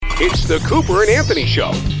It's the Cooper and Anthony Show.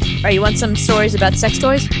 All right, you want some stories about sex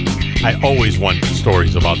toys? I always want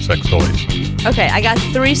stories about sex toys. Okay, I got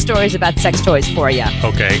 3 stories about sex toys for you.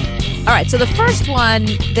 Okay. All right, so the first one,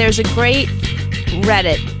 there's a great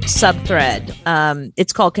Reddit subthread.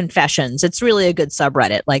 It's called Confessions. It's really a good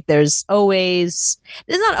subreddit. Like there's not always,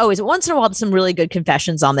 but once in a while, there's some really good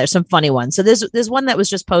confessions on there, some funny ones. So there's one that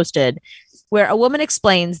was just posted where a woman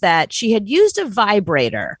explains that she had used a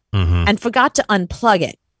vibrator and forgot to unplug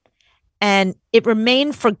it. And it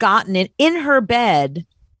remained forgotten in her bed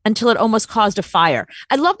until it almost caused a fire.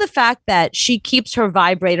 I love the fact that she keeps her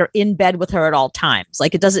vibrator in bed with her at all times.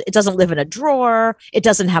 Like it doesn't live in a drawer. It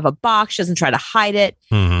doesn't have a box. She doesn't try to hide it.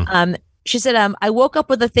 She said, I woke up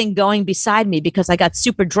with the thing going beside me because I got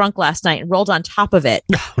super drunk last night and rolled on top of it,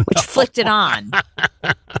 which flicked it on.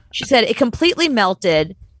 She said, it completely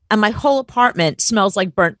melted and my whole apartment smells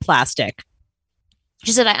like burnt plastic.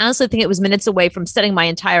 She said, I honestly think it was minutes away from setting my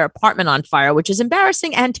entire apartment on fire, which is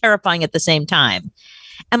embarrassing and terrifying at the same time.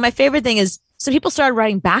 And my favorite thing is, so people started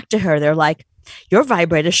writing back to her. They're like, your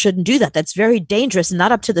vibrator shouldn't do that. That's very dangerous and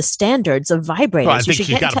not up to the standards of vibrators. Well, I think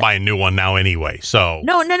she's got to buy a new one now anyway. So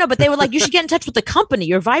No. But they were like, you should get in touch with the company.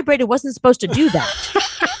 Your vibrator wasn't supposed to do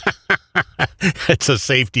that. It's a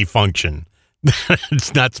safety function.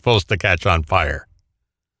 It's not supposed to catch on fire.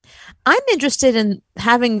 I'm interested in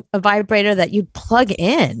having a vibrator that you plug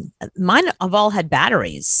in. Mine have all had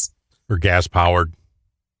batteries. Or gas powered.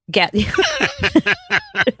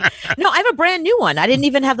 No, I have a brand new one. I didn't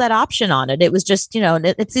even have that option on it. It was just,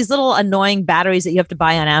 it's these little annoying batteries that you have to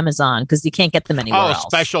buy on Amazon because you can't get them anywhere else.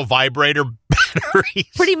 Special vibrator batteries.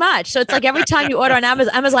 Pretty much. So it's like every time you order on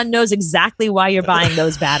Amazon knows exactly why you're buying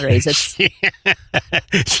those batteries. She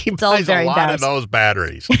it's all buys very a lot of embarrassing. those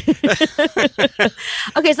batteries.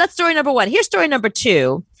 Okay, so that's story number 1. Here's story number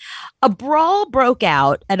 2. A brawl broke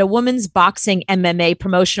out at a women's boxing MMA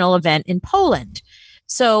promotional event in Poland.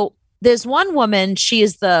 So there's one woman, she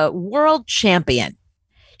is the world champion.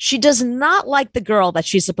 She does not like the girl that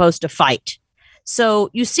she's supposed to fight. So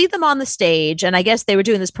you see them on the stage, and I guess they were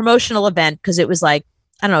doing this promotional event because it was like,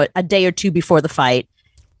 I don't know, a day or two before the fight.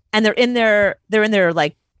 And they're in their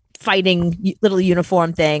like fighting little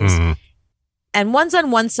uniform things. And one's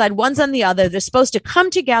on one side, one's on the other. They're supposed to come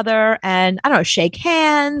together and, I don't know, shake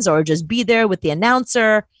hands or just be there with the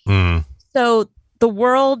announcer. So the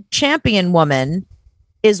world champion woman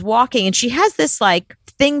is walking and she has this like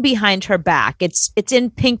thing behind her back. It's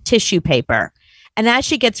in pink tissue paper. And as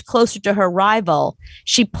she gets closer to her rival,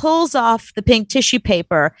 she pulls off the pink tissue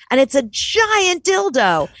paper and it's a giant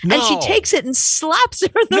dildo. No. And she takes it and slaps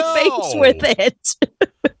her in the face with it.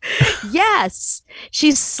 Yes.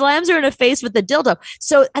 She slams her in the face with the dildo.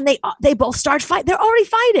 So, and they both start fighting. They're already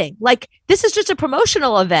fighting. Like this is just a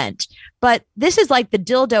promotional event, but this is like the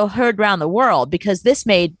dildo heard around the world because this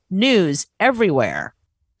made news everywhere.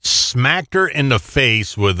 Smacked her in the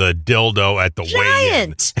face with a dildo at the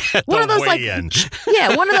weigh-in. One of those weigh-in.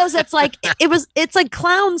 like, one of those that's like, it's like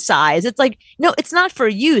clown size. It's like, no, it's not for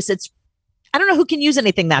use. I don't know who can use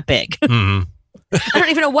anything that big. I don't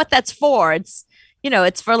even know what that's for. It's,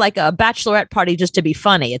 it's for like a bachelorette party just to be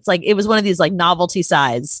funny. It's like, it was one of these like novelty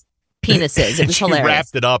size penises. It was she hilarious.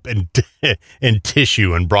 Wrapped it up in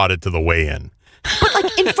tissue and brought it to the weigh-in. But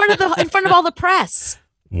like in front of all the press.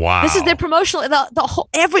 Wow. This is their promotional, the whole,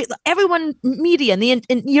 everyone media in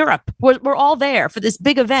Europe, we're all there for this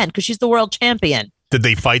big event because she's the world champion. Did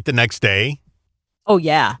they fight the next day? Oh,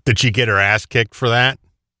 yeah. Did she get her ass kicked for that?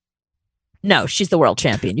 No, she's the world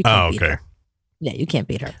champion. You can't beat her. Yeah, you can't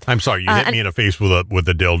beat her. I'm sorry. You hit me in the face with a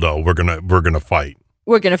dildo. We're gonna fight.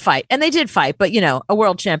 We're going to fight. And they did fight. But, a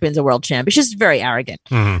world champion's a world champion. She's very arrogant.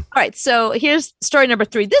 All right. So here's story number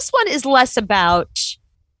 3. This one is less about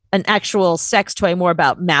an actual sex toy, more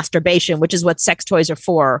about masturbation, which is what sex toys are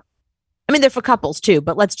for. I mean, they're for couples too,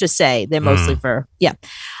 but let's just say they're mostly for, Do you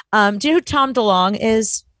know who Tom DeLonge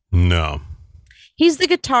is? No. He's the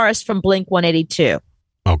guitarist from Blink-182.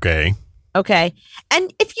 Okay.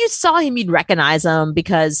 And if you saw him, you'd recognize him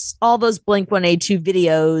because all those Blink-182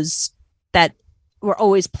 videos that were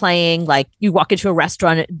always playing, like you walk into a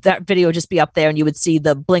restaurant, that video would just be up there and you would see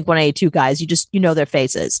the Blink-182 guys. You know their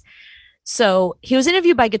faces. So he was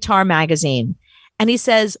interviewed by Guitar Magazine and he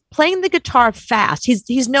says, playing the guitar fast.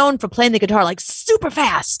 He's known for playing the guitar like super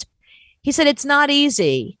fast. He said, it's not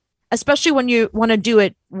easy, especially when you want to do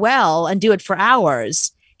it well and do it for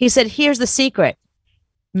hours. He said, here's the secret,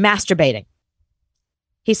 masturbating.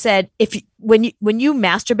 He said, when you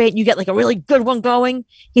masturbate and you get like a really good one going,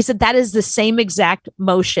 he said that is the same exact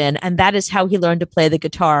motion. And that is how he learned to play the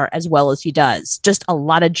guitar as well as he does. Just a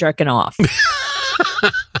lot of jerking off.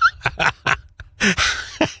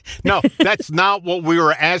 No, that's not what we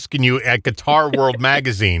were asking you at Guitar World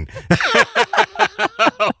magazine.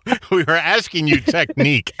 We were asking you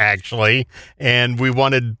technique, actually, and we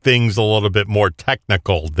wanted things a little bit more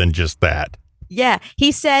technical than just that. Yeah.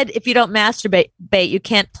 He said if you don't masturbate, you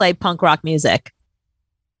can't play punk rock music.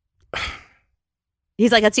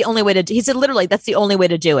 He's like, that's the only way to, he said, literally, that's the only way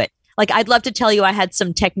to do it. Like, I'd love to tell you I had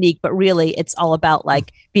some technique, but really it's all about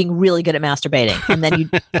like being really good at masturbating. And then you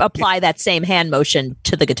apply that same hand motion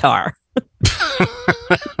to the guitar.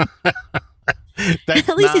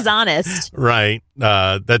 At least he's honest. Right.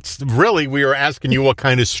 That's really, we were asking you what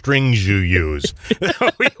kind of strings you use.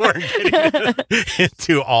 We weren't getting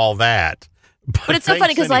into all that. But it's so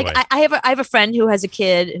funny because anyway. Like I have a friend who has a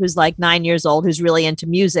kid who's like 9 years old, who's really into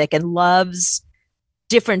music and loves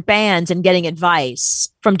different bands and getting advice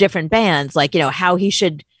from different bands, like, you know, how he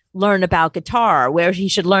should learn about guitar, where he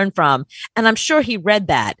should learn from. And I'm sure he read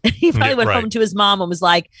that. He probably went home to his mom and was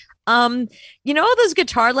like, you know, all those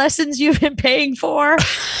guitar lessons you've been paying for?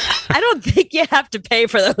 I don't think you have to pay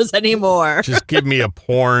for those anymore. Just give me a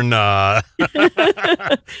porn By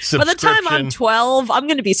the time I'm 12, I'm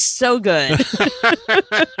going to be so good.